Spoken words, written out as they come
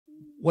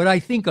what I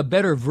think a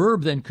better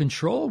verb than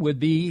control would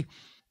be,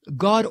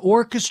 God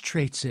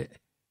orchestrates it.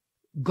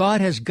 God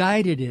has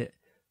guided it.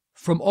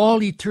 From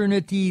all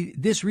eternity,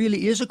 this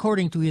really is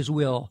according to his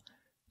will.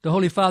 The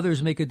Holy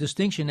Fathers make a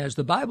distinction, as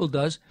the Bible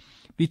does,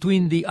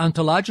 between the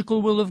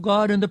ontological will of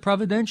God and the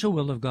providential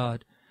will of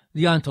God.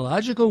 The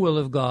ontological will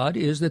of God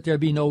is that there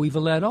be no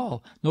evil at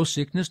all, no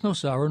sickness, no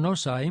sorrow, no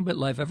sighing, but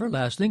life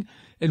everlasting,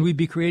 and we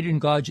be created in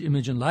God's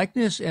image and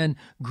likeness and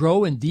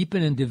grow and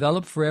deepen and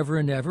develop forever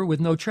and ever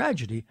with no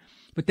tragedy.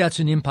 But that's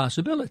an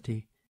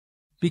impossibility.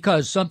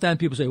 Because sometimes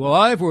people say,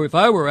 well, if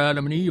I were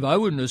Adam and Eve, I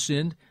wouldn't have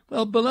sinned.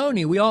 Well,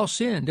 baloney, we all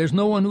sin. There's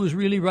no one who is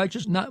really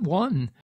righteous, not one.